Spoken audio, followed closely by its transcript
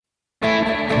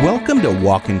Welcome to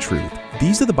Walk in Truth.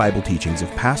 These are the Bible teachings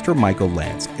of Pastor Michael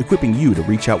Lance, equipping you to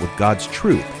reach out with God's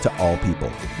truth to all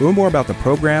people. Learn more about the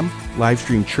program, live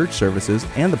stream church services,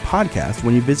 and the podcast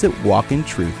when you visit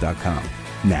walkintruth.com.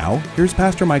 Now, here's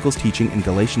Pastor Michael's teaching in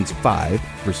Galatians 5,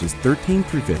 verses 13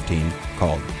 through 15,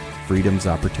 called Freedom's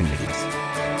Opportunities.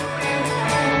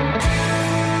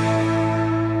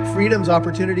 Freedom's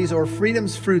Opportunities, or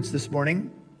Freedom's Fruits this morning.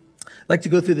 I'd like to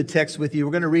go through the text with you.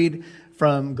 We're going to read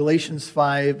from Galatians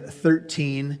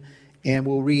 5:13, and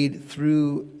we'll read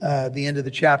through the end of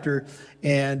the chapter,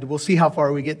 and we'll see how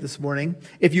far we get this morning.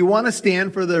 If you want to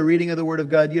stand for the reading of the Word of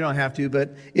God, you don't have to,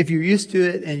 but if you're used to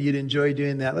it and you'd enjoy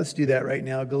doing that, let's do that right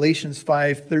now. Galatians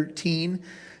 5:13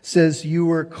 says, you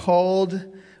were called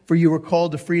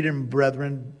to freedom,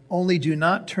 brethren. Only do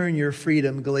not turn your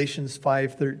freedom, Galatians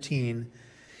 5:13,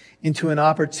 into an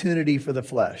opportunity for the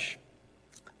flesh,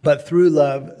 but through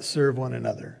love serve one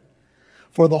another.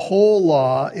 For the whole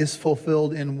law is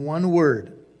fulfilled in one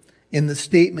word, in the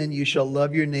statement, you shall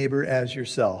love your neighbor as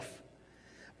yourself.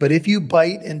 But if you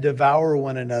bite and devour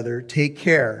one another, take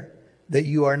care that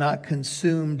you are not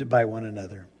consumed by one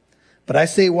another. But I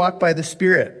say, walk by the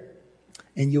Spirit,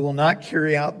 and you will not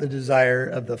carry out the desire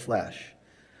of the flesh.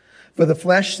 For the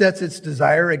flesh sets its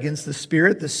desire against the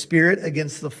Spirit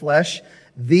against the flesh.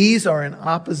 These are in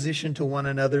opposition to one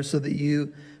another, so that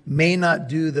you may not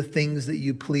do the things that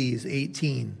you please.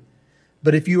 18.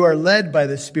 But if you are led by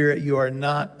the Spirit, you are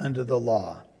not under the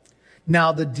law.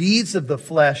 Now the deeds of the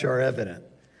flesh are evident,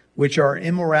 which are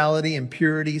immorality,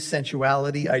 impurity,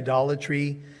 sensuality,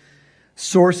 idolatry,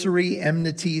 sorcery,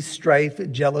 enmity,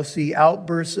 strife, jealousy,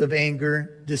 outbursts of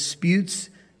anger, disputes,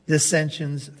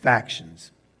 dissensions, factions,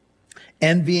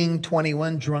 envying,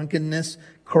 21, drunkenness,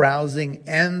 carousing,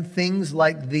 and things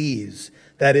like these.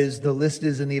 That is, the list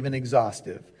isn't even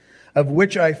exhaustive. Of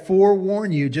which I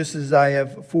forewarn you, just as I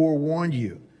have forewarned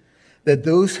you, that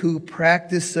those who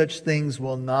practice such things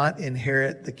will not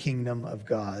inherit the kingdom of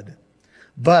God.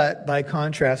 But, by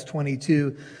contrast,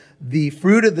 22, the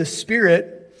fruit of the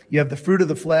Spirit, you have the fruit of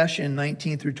the flesh in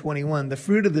 19 through 21. The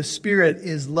fruit of the Spirit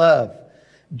is love,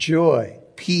 joy,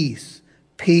 peace,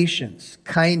 patience,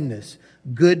 kindness,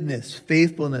 goodness,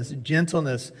 faithfulness,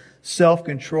 gentleness,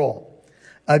 self-control.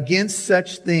 Against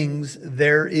such things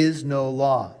there is no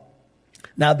law.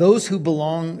 Now those who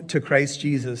belong to Christ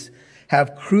Jesus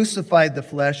have crucified the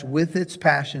flesh with its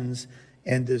passions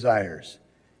and desires.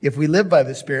 If we live by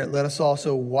the Spirit, let us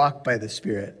also walk by the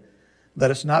Spirit.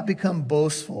 Let us not become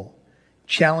boastful,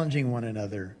 challenging one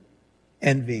another,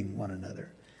 envying one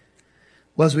another.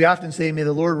 Well, as we often say, may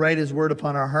the Lord write His word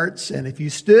upon our hearts. And if you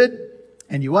stood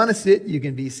and you want to sit, you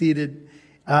can be seated.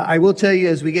 I will tell you,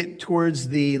 as we get towards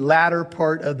the latter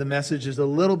part of the message, there's a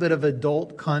little bit of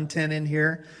adult content in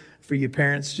here for you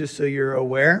parents, just so you're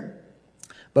aware.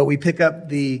 But we pick up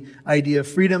the idea of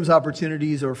freedom's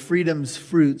opportunities or freedom's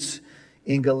fruits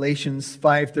in Galatians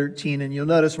 5:13. And you'll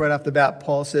notice right off the bat,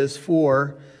 Paul says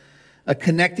for, a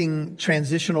connecting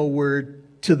transitional word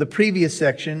to the previous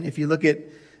section. If you look at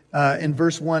in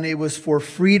verse 1, it was for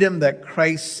freedom that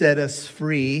Christ set us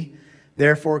free.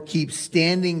 Therefore, keep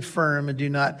standing firm and do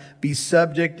not be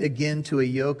subject again to a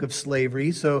yoke of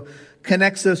slavery. So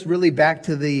connects us really back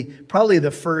to probably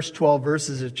the first 12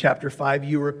 verses of chapter 5.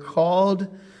 You were called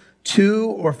to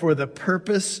or for the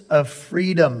purpose of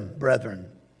freedom, brethren.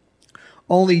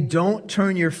 Only don't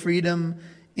turn your freedom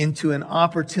into an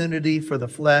opportunity for the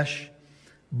flesh,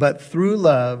 but through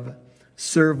love,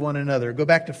 serve one another. Go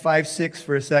back to 5:6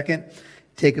 for a second.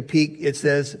 Take a peek. It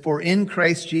says, for in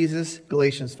Christ Jesus,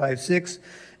 Galatians 5:6,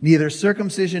 neither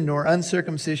circumcision nor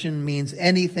uncircumcision means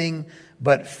anything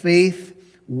but faith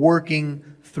working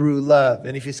through love.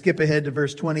 And if you skip ahead to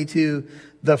verse 22,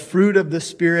 the fruit of the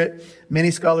Spirit, many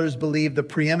scholars believe the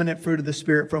preeminent fruit of the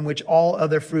Spirit from which all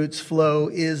other fruits flow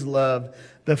is love.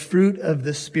 The fruit of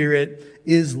the Spirit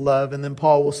is love. And then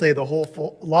Paul will say the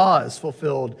whole law is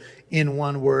fulfilled in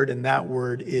one word, and that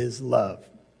word is love.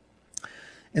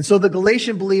 And so the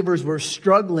Galatian believers were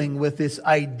struggling with this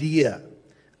idea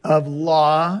of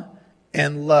law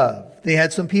and love. They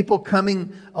had some people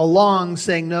coming along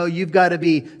saying, no, you've got to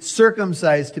be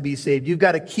circumcised to be saved. You've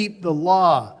got to keep the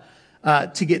law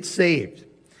to get saved.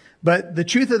 But the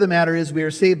truth of the matter is we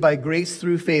are saved by grace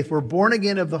through faith. We're born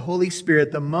again of the Holy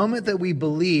Spirit. The moment that we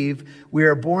believe, we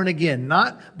are born again,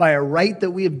 not by a rite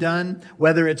that we have done,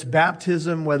 whether it's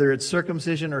baptism, whether it's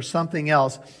circumcision or something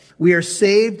else. We are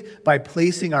saved by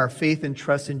placing our faith and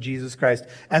trust in Jesus Christ.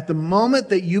 At the moment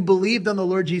that you believed on the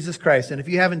Lord Jesus Christ, and if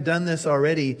you haven't done this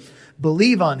already,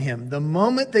 believe on Him. The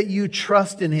moment that you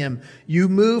trust in Him, you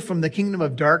move from the kingdom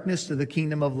of darkness to the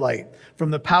kingdom of light,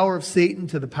 from the power of Satan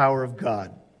to the power of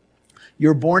God.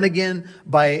 You're born again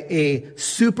by a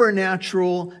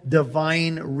supernatural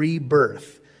divine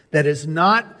rebirth that is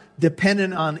not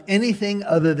dependent on anything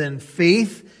other than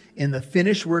faith in the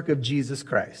finished work of Jesus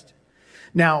Christ.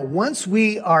 Now, once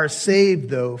we are saved,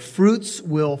 though, fruits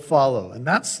will follow. And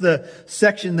that's the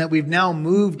section that we've now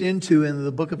moved into in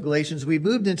the book of Galatians. We've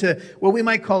moved into what we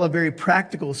might call a very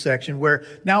practical section where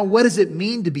now what does it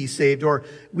mean to be saved? Or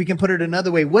we can put it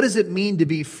another way. What does it mean to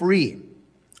be free?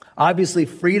 Obviously,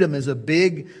 freedom is a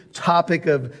big topic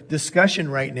of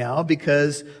discussion right now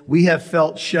because we have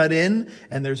felt shut in,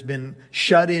 and there's been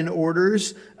shut-in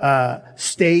orders,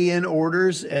 stay-in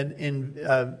orders, and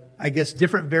I guess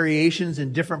different variations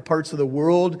in different parts of the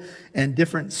world and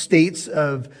different states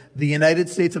of the United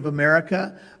States of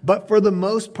America. But for the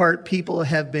most part, people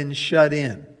have been shut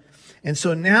in. And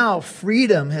so now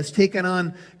freedom has taken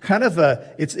on kind of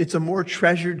it's a more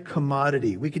treasured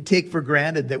commodity. We could take for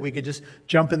granted that we could just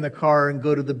jump in the car and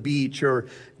go to the beach, or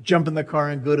jump in the car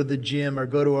and go to the gym, or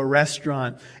go to a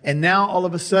restaurant. And now all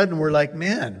of a sudden we're like,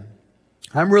 man,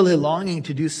 I'm really longing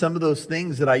to do some of those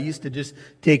things that I used to just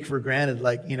take for granted,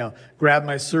 like, grab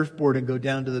my surfboard and go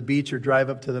down to the beach, or drive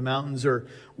up to the mountains, or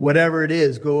whatever it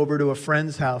is, go over to a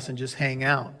friend's house and just hang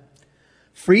out.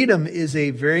 Freedom is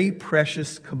a very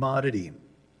precious commodity,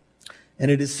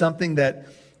 and it is something that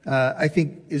I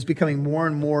think is becoming more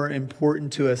and more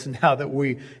important to us now that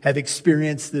we have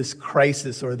experienced this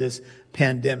crisis or this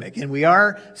pandemic. And we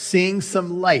are seeing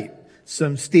some light,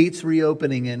 some states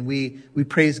reopening, and we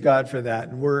praise God for that.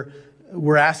 And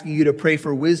we're asking you to pray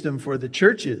for wisdom for the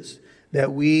churches,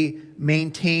 that we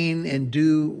maintain and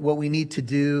do what we need to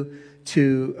do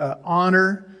to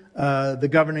honor the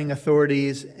governing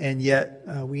authorities, and yet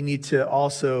we need to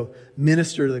also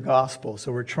minister the gospel.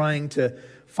 So we're trying to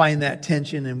find that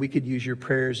tension, and we could use your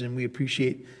prayers, and we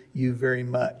appreciate you very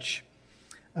much.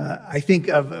 I think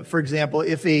of, for example,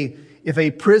 if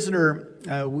a prisoner,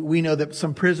 we know that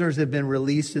some prisoners have been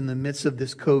released in the midst of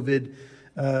this COVID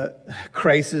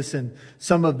crisis, and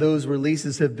some of those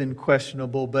releases have been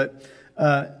questionable, but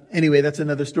anyway, that's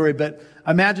another story. But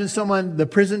imagine the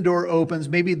prison door opens,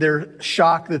 maybe they're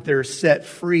shocked that they're set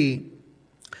free.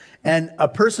 And a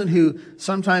person who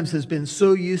sometimes has been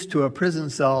so used to a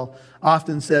prison cell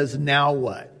often says, now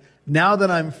what? Now that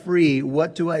I'm free,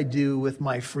 what do I do with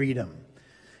my freedom?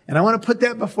 And I want to put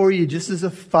that before you just as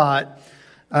a thought.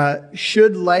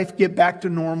 Should life get back to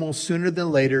normal sooner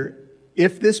than later,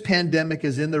 if this pandemic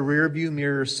is in the rearview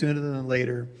mirror sooner than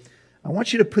later, I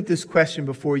want you to put this question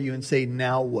before you and say,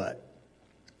 now what?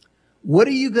 What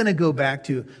are you going to go back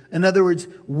to? In other words,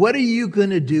 what are you going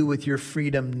to do with your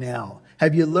freedom now?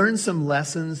 Have you learned some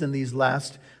lessons in these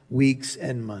last weeks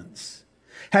and months?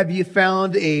 Have you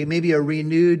found maybe a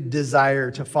renewed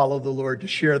desire to follow the Lord, to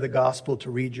share the gospel,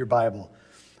 to read your Bible?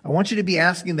 I want you to be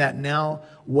asking that now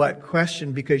what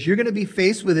question, because you're going to be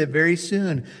faced with it very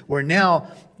soon, where now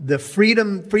the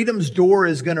freedom's door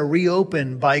is going to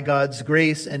reopen by God's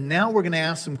grace. And now we're going to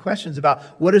ask some questions about,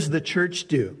 what does the church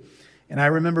do? And I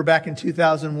remember back in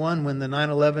 2001 when the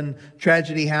 9/11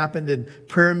 tragedy happened, and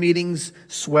prayer meetings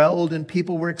swelled and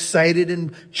people were excited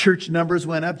and church numbers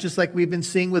went up, just like we've been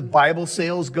seeing with Bible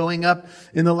sales going up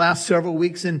in the last several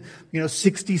weeks. And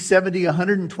 60, 70,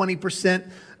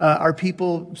 120% are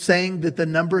people saying that the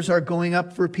numbers are going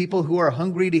up for people who are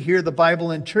hungry to hear the Bible,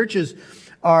 and churches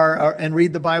and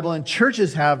read the Bible, and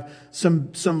churches have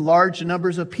some large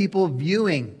numbers of people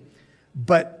viewing.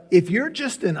 But if you're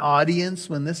just an audience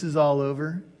when this is all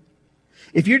over,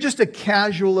 if you're just a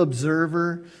casual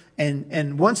observer,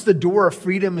 and once the door of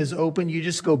freedom is open, you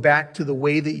just go back to the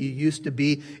way that you used to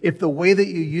be, if the way that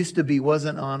you used to be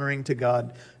wasn't honoring to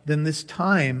God, then this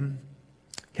time,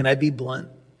 can I be blunt,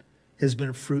 has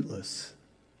been fruitless.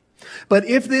 But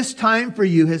if this time for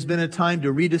you has been a time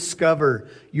to rediscover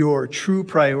your true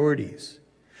priorities,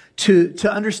 to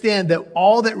understand that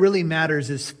all that really matters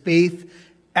is faith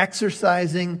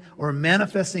exercising or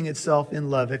manifesting itself in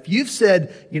love. If you've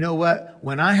said, you know what,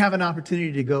 when I have an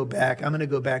opportunity to go back, I'm going to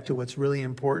go back to what's really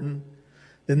important,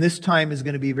 then this time is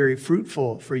going to be very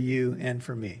fruitful for you and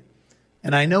for me.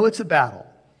 And I know it's a battle.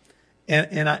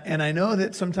 And I know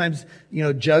that sometimes,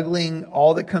 juggling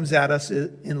all that comes at us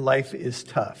in life is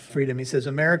tough. Freedom, he says,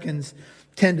 Americans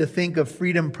tend to think of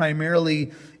freedom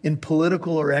primarily in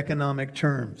political or economic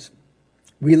terms.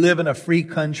 We live in a free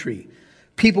country.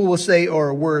 People will say,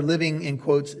 or we're living, in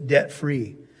quotes,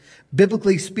 debt-free.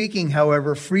 Biblically speaking,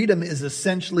 however, freedom is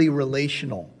essentially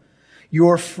relational.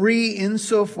 You're free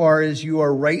insofar as you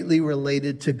are rightly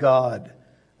related to God.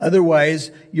 Otherwise,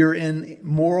 you're in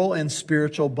moral and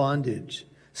spiritual bondage,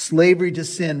 slavery to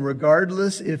sin,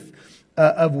 regardless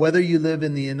of whether you live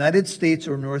in the United States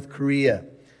or North Korea,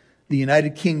 the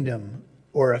United Kingdom,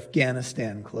 or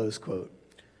Afghanistan, close quote.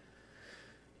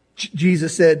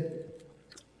 Jesus said,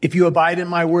 if you abide in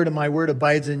my word and my word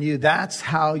abides in you, that's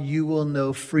how you will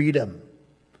know freedom.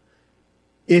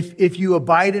 If you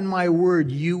abide in my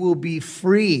word, you will be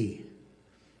free.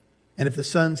 And if the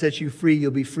Son sets you free,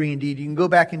 you'll be free indeed. You can go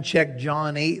back and check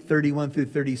John 8, 31 through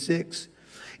 36.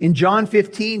 In John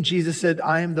 15, Jesus said,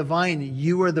 I am the vine,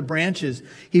 you are the branches.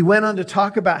 He went on to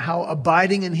talk about how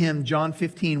abiding in him, John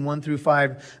 15, 1 through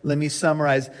 5, let me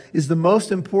summarize, is the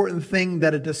most important thing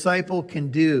that a disciple can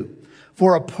do.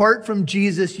 For apart from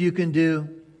Jesus, you can do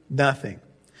nothing.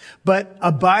 But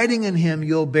abiding in him,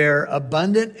 you'll bear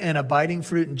abundant and abiding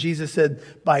fruit. And Jesus said,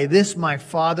 by this my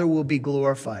Father will be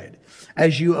glorified.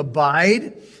 As you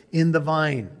abide in the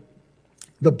vine,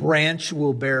 the branch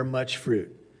will bear much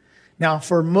fruit. Now,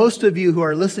 for most of you who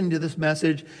are listening to this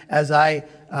message, as I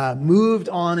moved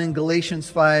on in Galatians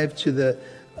 5 to the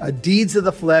deeds of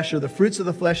the flesh, or the fruits of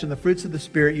the flesh and the fruits of the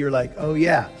Spirit, you're like, oh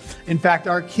yeah. In fact,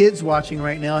 our kids watching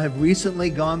right now have recently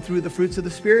gone through the fruits of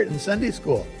the Spirit in Sunday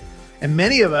school. And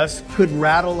many of us could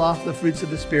rattle off the fruits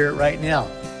of the Spirit right now.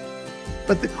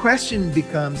 But the question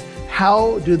becomes,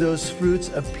 how do those fruits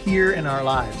appear in our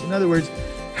lives? In other words,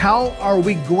 how are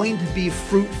we going to be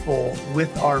fruitful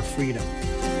with our freedom?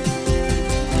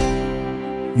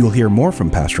 You'll hear more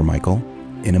from Pastor Michael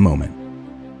in a moment.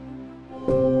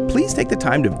 Please take the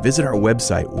time to visit our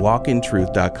website,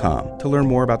 walkintruth.com, to learn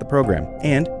more about the program.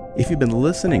 And if you've been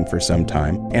listening for some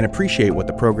time and appreciate what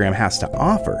the program has to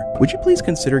offer, would you please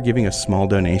consider giving a small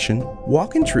donation?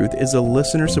 Walk in Truth is a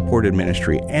listener-supported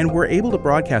ministry, and we're able to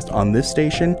broadcast on this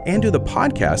station and do the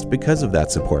podcast because of that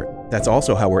support. That's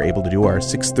also how we're able to do our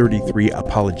 633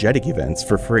 apologetic events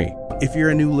for free. If you're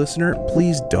a new listener,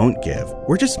 please don't give.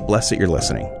 We're just blessed that you're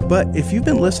listening. But if you've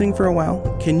been listening for a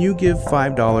while, can you give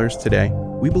 $5 today?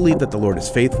 We believe that the Lord is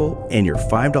faithful, and your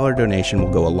 $5 donation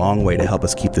will go a long way to help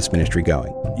us keep this ministry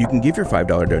going. You can give your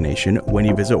 $5 donation when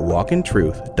you visit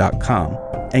walkintruth.com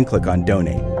and click on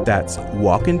Donate. That's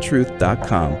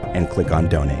walkintruth.com and click on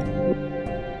Donate.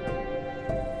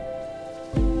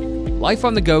 Life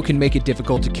on the go can make it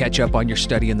difficult to catch up on your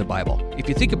study in the Bible. If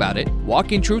you think about it,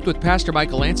 Walk in Truth with Pastor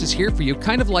Michael Lance is here for you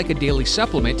kind of like a daily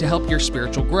supplement to help your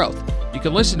spiritual growth. You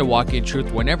can listen to Walk in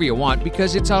Truth whenever you want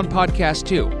because it's on podcast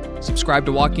too. Subscribe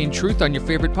to Walk in Truth on your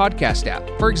favorite podcast app.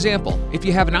 For example, if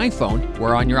you have an iPhone,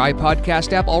 we're on your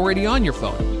iPodcast app already on your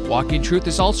phone. Walk in Truth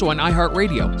is also on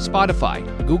iHeartRadio, Spotify,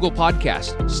 Google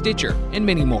Podcasts, Stitcher, and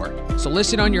many more. So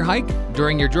listen on your hike,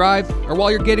 during your drive, or while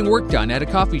you're getting work done at a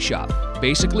coffee shop.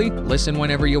 Basically, listen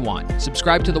whenever you want.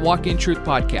 Subscribe to the Walk in Truth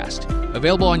podcast,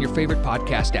 available on your favorite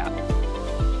podcast app.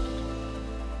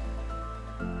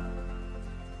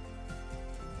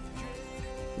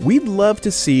 We'd love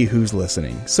to see who's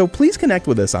listening, so please connect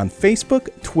with us on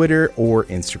Facebook, Twitter, or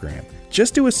Instagram.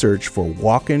 Just do a search for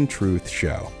Walk in Truth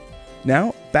Show.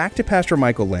 Now, back to Pastor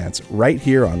Michael Lance right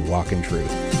here on Walk in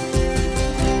Truth.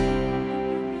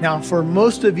 Now, for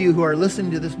most of you who are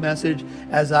listening to this message,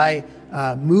 as I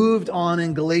moved on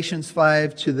in Galatians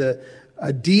 5 to the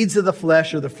deeds of the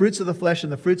flesh, or the fruits of the flesh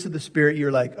and the fruits of the Spirit,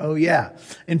 you're like, oh yeah.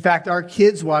 In fact, our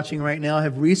kids watching right now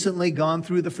have recently gone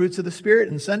through the fruits of the Spirit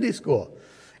in Sunday school.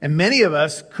 And many of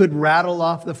us could rattle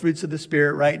off the fruits of the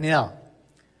Spirit right now.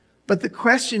 But the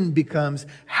question becomes,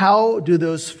 how do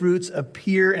those fruits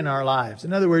appear in our lives?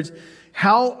 In other words,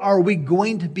 how are we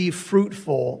going to be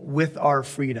fruitful with our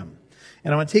freedom?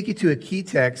 And I want to take you to a key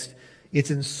text. It's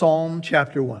in Psalm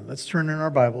chapter 1. Let's turn in our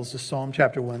Bibles to Psalm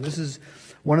chapter 1. This is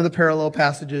one of the parallel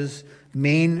passages,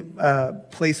 main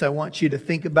place I want you to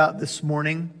think about this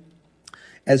morning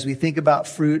as we think about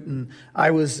fruit. And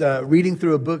I was reading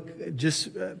through a book just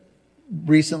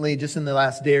recently, just in the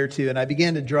last day or two, and I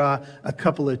began to draw a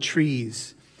couple of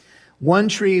trees. One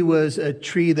tree was a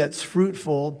tree that's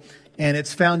fruitful, and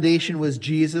its foundation was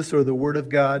Jesus, or the Word of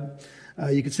God.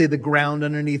 You could say the ground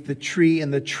underneath the tree,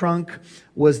 and the trunk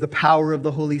was the power of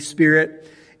the Holy Spirit.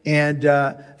 And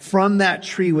from that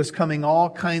tree was coming all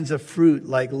kinds of fruit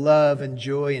like love and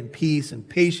joy and peace and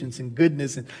patience and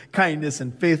goodness and kindness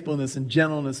and faithfulness and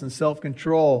gentleness and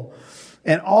self-control.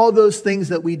 And all those things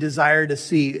that we desire to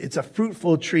see. It's a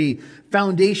fruitful tree.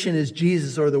 Foundation is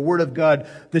Jesus, or the Word of God.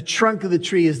 The trunk of the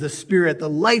tree is the Spirit, the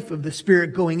life of the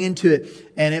Spirit going into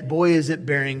it. And boy, is it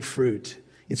bearing fruit.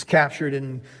 It's captured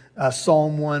in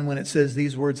Psalm 1 when it says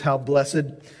these words, how blessed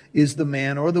is the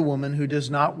man or the woman who does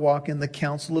not walk in the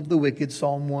counsel of the wicked,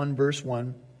 Psalm 1 verse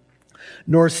 1,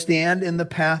 nor stand in the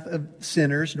path of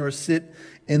sinners, nor sit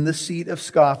in the seat of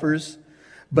scoffers,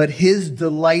 but his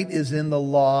delight is in the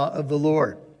law of the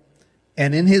Lord.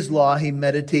 And in his law he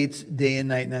meditates day and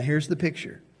night. Now here's the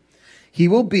picture. He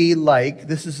will be like,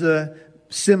 this is a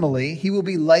simile, he will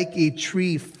be like a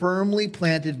tree firmly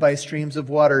planted by streams of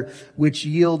water, which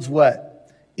yields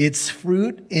what? Its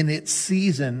fruit in its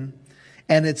season,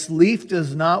 and its leaf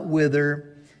does not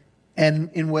wither,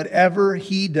 and in whatever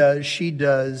he does, she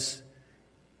does,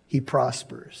 he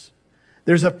prospers.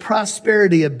 There's a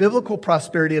prosperity, a biblical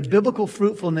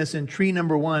fruitfulness in tree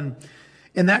number one.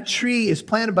 And that tree is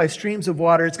planted by streams of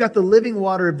water. It's got the living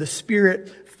water of the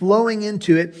Spirit flowing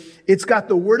into it. It's got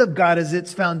the Word of God as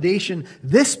its foundation.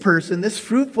 This person, this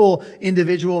fruitful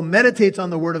individual, meditates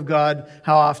on the Word of God.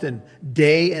 How often?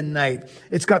 Day and night.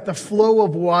 It's got the flow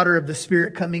of water of the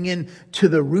Spirit coming in to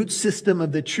the root system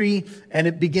of the tree, and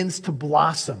it begins to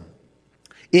blossom.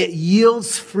 It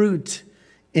yields fruit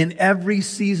in every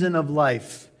season of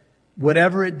life.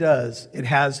 Whatever it does, it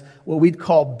has what we'd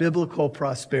call biblical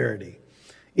prosperity.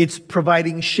 It's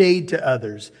providing shade to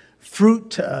others,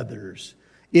 fruit to others.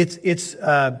 It's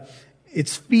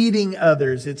feeding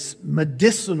others. It's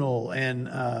medicinal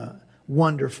and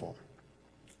wonderful.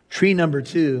 Tree number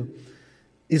two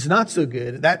is not so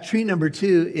good. That tree number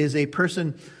two is a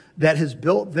person that has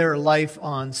built their life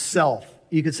on self.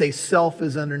 You could say self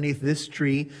is underneath this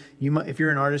tree. If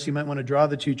you're an artist, you might want to draw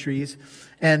the two trees.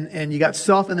 And you got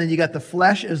self, and then you got the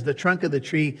flesh as the trunk of the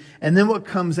tree. And then what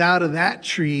comes out of that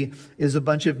tree is a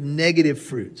bunch of negative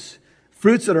fruits.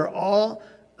 Fruits that are all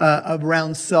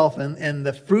around self. And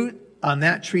the fruit on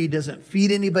that tree doesn't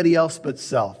feed anybody else but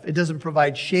self. It doesn't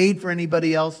provide shade for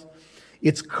anybody else.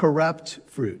 It's corrupt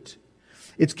fruit.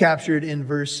 It's captured in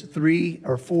verse 3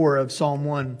 or 4 of Psalm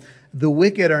 1. The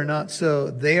wicked are not so.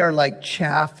 They are like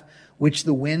chaff which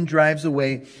the wind drives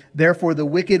away. Therefore the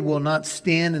wicked will not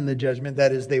stand in the judgment,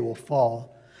 that is, they will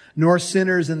fall, nor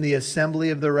sinners in the assembly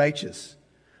of the righteous.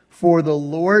 For the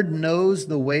Lord knows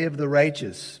the way of the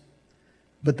righteous,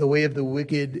 but the way of the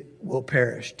wicked will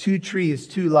perish. Two trees,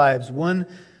 two lives. One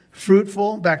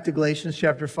fruitful, back to Galatians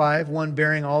chapter 5. One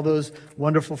bearing all those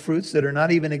wonderful fruits that are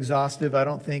not even exhaustive, I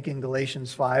don't think, in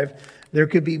Galatians 5. There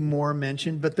could be more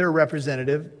mentioned, but they're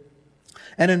representative.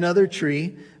 And another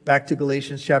tree, back to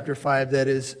Galatians chapter 5, that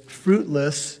is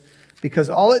fruitless because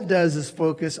all it does is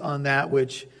focus on that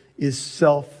which is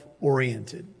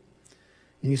self-oriented.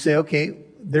 And you say, okay,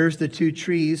 there's the two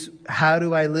trees. How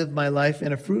do I live my life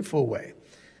in a fruitful way?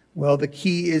 Well, the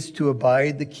key is to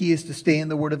abide. The key is to stay in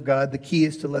the Word of God. The key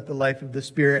is to let the life of the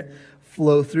Spirit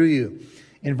flow through you.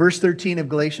 In verse 13 of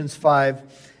Galatians 5,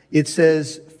 it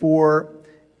says, for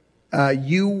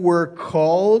you were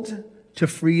called to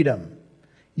freedom.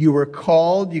 You were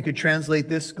called, you could translate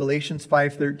this, Galatians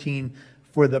 5:13,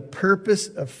 for the purpose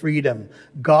of freedom.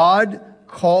 God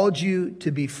called you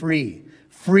to be free.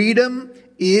 Freedom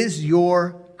is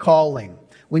your calling.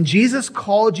 When Jesus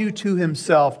called you to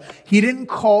himself, he didn't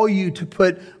call you to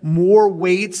put more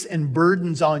weights and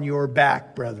burdens on your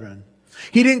back, brethren.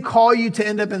 He didn't call you to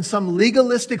end up in some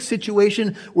legalistic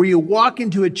situation where you walk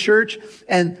into a church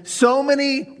and so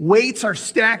many weights are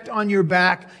stacked on your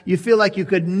back, you feel like you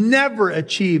could never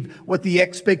achieve what the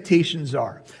expectations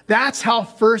are. That's how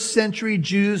first century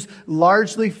Jews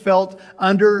largely felt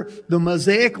under the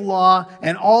Mosaic law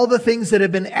and all the things that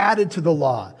have been added to the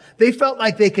law. They felt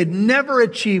like they could never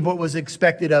achieve what was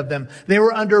expected of them. They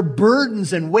were under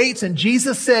burdens and weights, and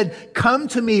Jesus said, come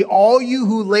to me, all you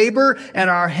who labor and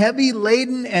are heavy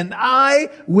laden, and I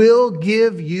will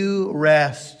give you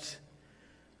rest.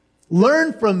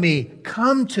 Learn from me.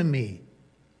 Come to me.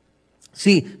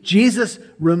 See, Jesus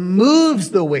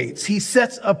removes the weights. He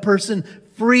sets a person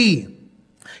free.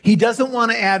 He doesn't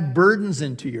want to add burdens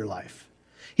into your life.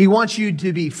 He wants you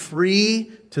to be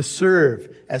free to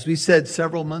serve, as we said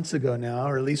several months ago now,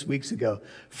 or at least weeks ago.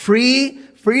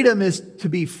 Freedom is to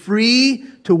be free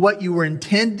to what you were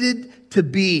intended to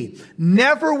be.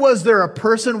 Never was there a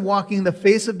person walking the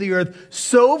face of the earth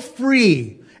so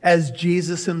free as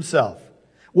Jesus himself.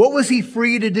 What was he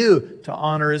free to do? To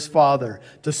honor his Father,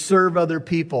 to serve other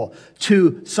people,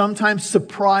 to sometimes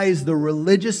surprise the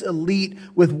religious elite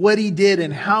with what he did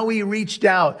and how he reached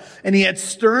out. And he had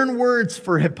stern words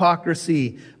for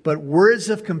hypocrisy, but words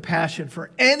of compassion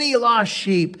for any lost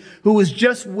sheep who was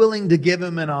just willing to give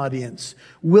him an audience,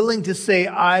 willing to say,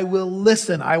 I will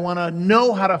listen. I want to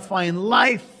know how to find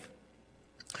life.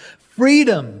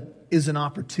 Freedom is an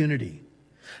opportunity.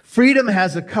 Freedom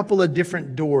has a couple of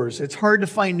different doors. It's hard to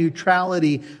find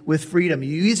neutrality with freedom.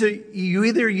 You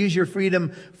either use your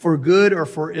freedom for good or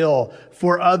for ill,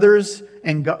 for others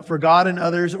and for God and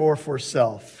others, or for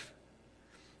self.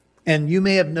 And you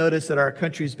may have noticed that our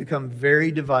country's become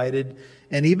very divided,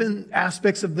 and even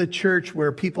aspects of the church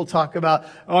where people talk about,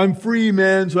 I'm free,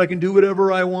 man, so I can do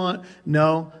whatever I want.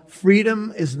 No,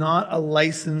 freedom is not a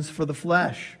license for the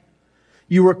flesh.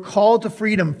 You were called to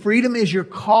freedom. Freedom is your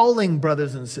calling,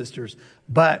 brothers and sisters.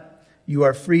 But you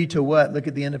are free to what? Look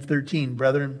at the end of 13,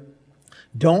 brethren.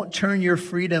 Don't turn your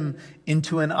freedom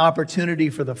into an opportunity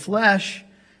for the flesh.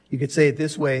 You could say it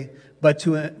this way, but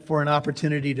for an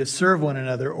opportunity to serve one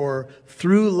another, or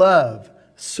through love,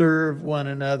 serve one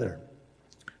another.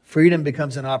 Freedom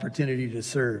becomes an opportunity to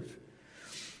serve.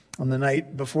 On the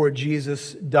night before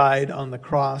Jesus died on the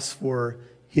cross for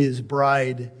his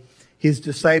bride, his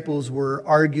disciples were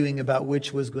arguing about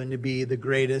which was going to be the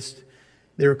greatest.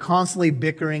 They were constantly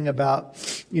bickering about,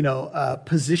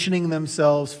 positioning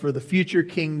themselves for the future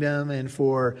kingdom and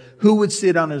for who would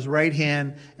sit on his right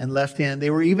hand and left hand. They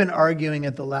were even arguing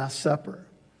at the Last Supper.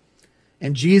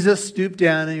 And Jesus stooped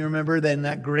down, and you remember that in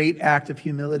that great act of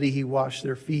humility, he washed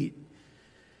their feet.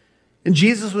 And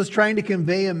Jesus was trying to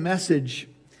convey a message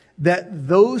that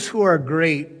those who are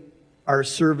great are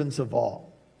servants of all.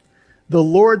 The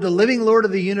Lord, the living Lord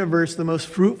of the universe, the most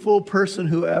fruitful person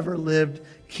who ever lived,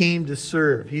 came to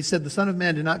serve. He said, the Son of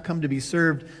Man did not come to be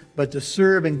served, but to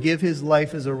serve and give his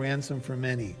life as a ransom for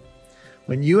many.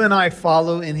 When you and I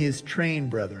follow in his train,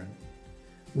 brethren,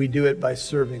 we do it by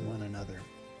serving one another.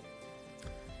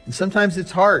 And sometimes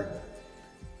it's hard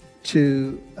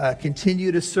to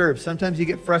continue to serve. Sometimes you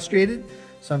get frustrated.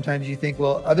 Sometimes you think,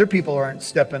 well, other people aren't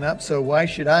stepping up, so why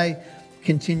should I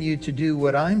continue to do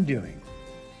what I'm doing?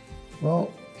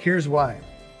 Well, here's why.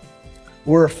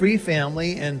 We're a free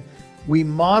family, and we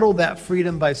model that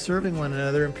freedom by serving one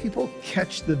another, and people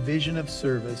catch the vision of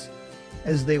service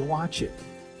as they watch it.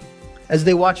 As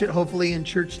they watch it, hopefully, in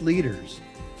church leaders.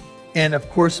 And, of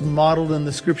course, modeled in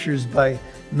the scriptures by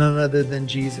none other than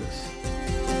Jesus.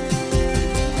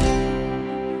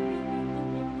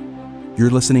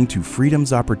 You're listening to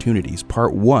Freedom's Opportunities,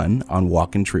 Part 1 on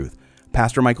Walk in Truth.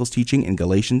 Pastor Michael's teaching in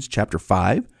Galatians chapter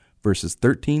 5, verses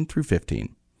 13 through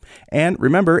 15. And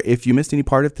remember, if you missed any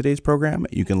part of today's program,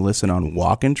 you can listen on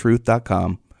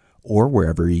walkintruth.com or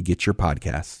wherever you get your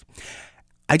podcasts.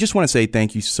 I just want to say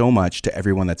thank you so much to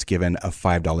everyone that's given a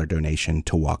 $5 donation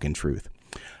to Walk in Truth.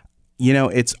 You know,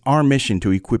 it's our mission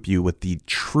to equip you with the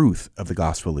truth of the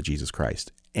gospel of Jesus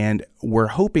Christ. And we're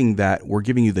hoping that we're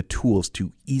giving you the tools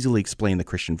to easily explain the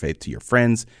Christian faith to your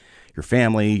friends, your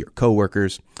family, your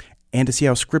coworkers, and to see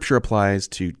how Scripture applies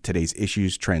to today's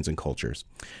issues, trends, and cultures.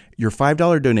 Your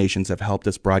 $5 donations have helped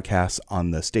us broadcast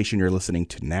on the station you're listening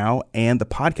to now and the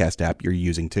podcast app you're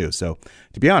using too. So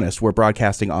to be honest, we're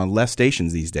broadcasting on less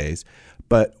stations these days,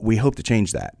 but we hope to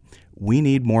change that. We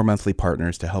need more monthly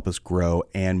partners to help us grow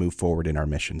and move forward in our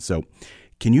mission. So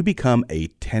can you become a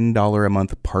 $10 a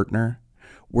month partner?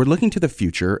 We're looking to the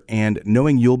future, and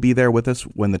knowing you'll be there with us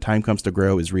when the time comes to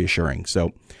grow is reassuring.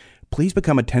 So please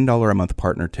become a $10 a month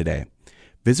partner today.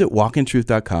 Visit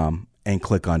walkintruth.com and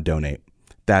click on donate.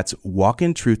 That's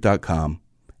walkintruth.com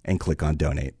and click on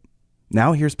donate.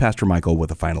 Now here's Pastor Michael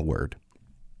with a final word.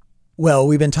 Well,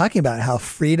 we've been talking about how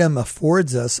freedom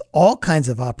affords us all kinds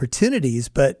of opportunities,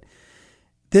 but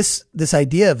this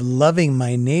idea of loving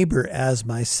my neighbor as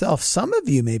myself, some of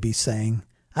you may be saying,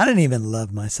 I don't even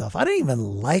love myself. I don't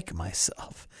even like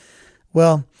myself.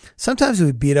 Well, sometimes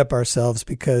we beat up ourselves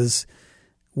because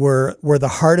we're the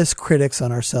hardest critics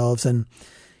on ourselves. And,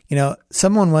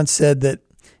 someone once said that,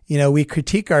 we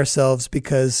critique ourselves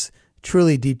because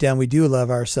truly deep down we do love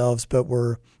ourselves, but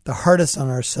we're the hardest on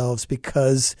ourselves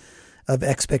because of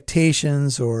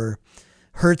expectations or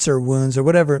hurts or wounds or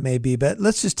whatever it may be. But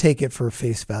let's just take it for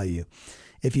face value.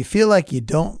 If you feel like you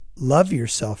don't love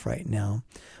yourself right now,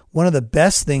 one of the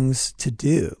best things to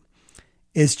do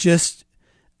is just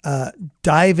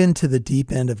dive into the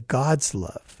deep end of God's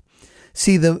love.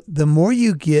 See, the more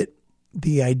you get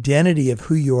the identity of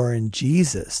who you are in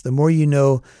Jesus, the more you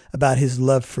know about his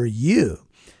love for you,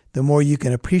 the more you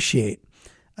can appreciate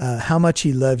how much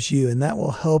he loves you, and that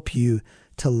will help you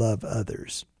to love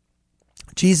others.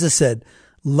 Jesus said,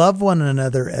 love one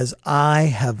another as I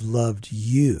have loved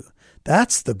you.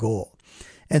 That's the goal.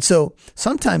 And so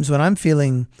sometimes when I'm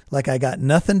feeling like I got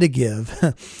nothing to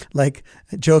give, like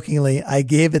jokingly, I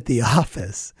gave at the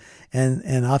office,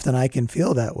 and often I can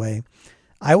feel that way,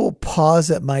 I will pause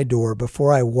at my door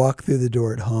before I walk through the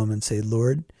door at home and say,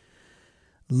 Lord,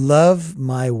 love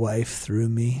my wife through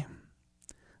me.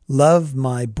 Love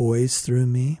my boys through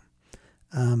me.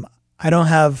 I don't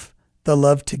have the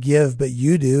love to give, but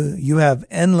you do. You have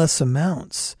endless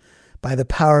amounts by the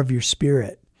power of your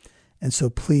Spirit. And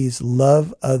so please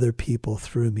love other people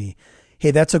through me. Hey,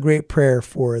 that's a great prayer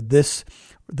for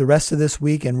the rest of this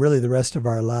week and really the rest of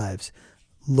our lives.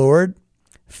 Lord,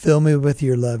 fill me with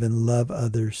your love and love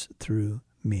others through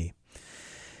me.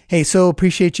 Hey, so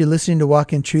appreciate you listening to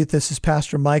Walk in Truth. This is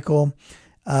Pastor Michael.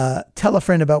 Tell a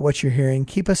friend about what you're hearing.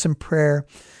 Keep us in prayer.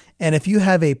 And if you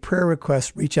have a prayer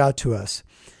request, reach out to us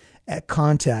at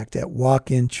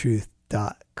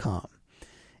contact@walkintruth.com.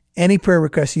 Any prayer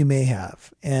requests you may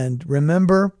have. And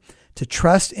remember to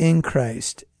trust in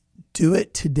Christ. Do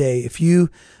it today. If you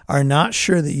are not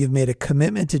sure that you've made a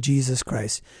commitment to Jesus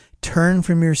Christ, turn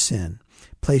from your sin.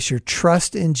 Place your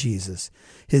trust in Jesus,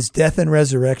 his death and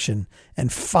resurrection,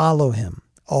 and follow him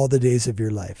all the days of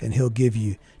your life. And he'll give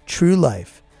you true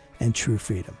life and true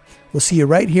freedom. We'll see you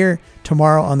right here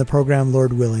tomorrow on the program,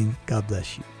 Lord willing. God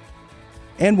bless you.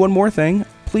 And one more thing,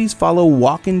 please follow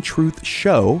Walk in Truth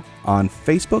Show on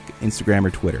Facebook, Instagram,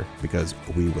 or Twitter, because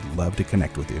we would love to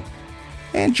connect with you.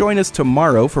 And join us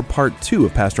tomorrow for part 2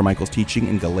 of Pastor Michael's teaching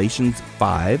in Galatians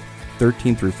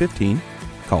 5:13 through 15,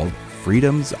 called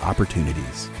Freedom's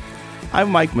Opportunities. I'm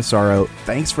Mike Massaro.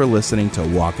 Thanks for listening to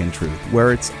Walk in Truth,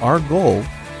 where it's our goal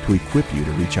to equip you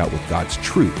to reach out with God's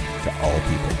truth to all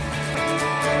people.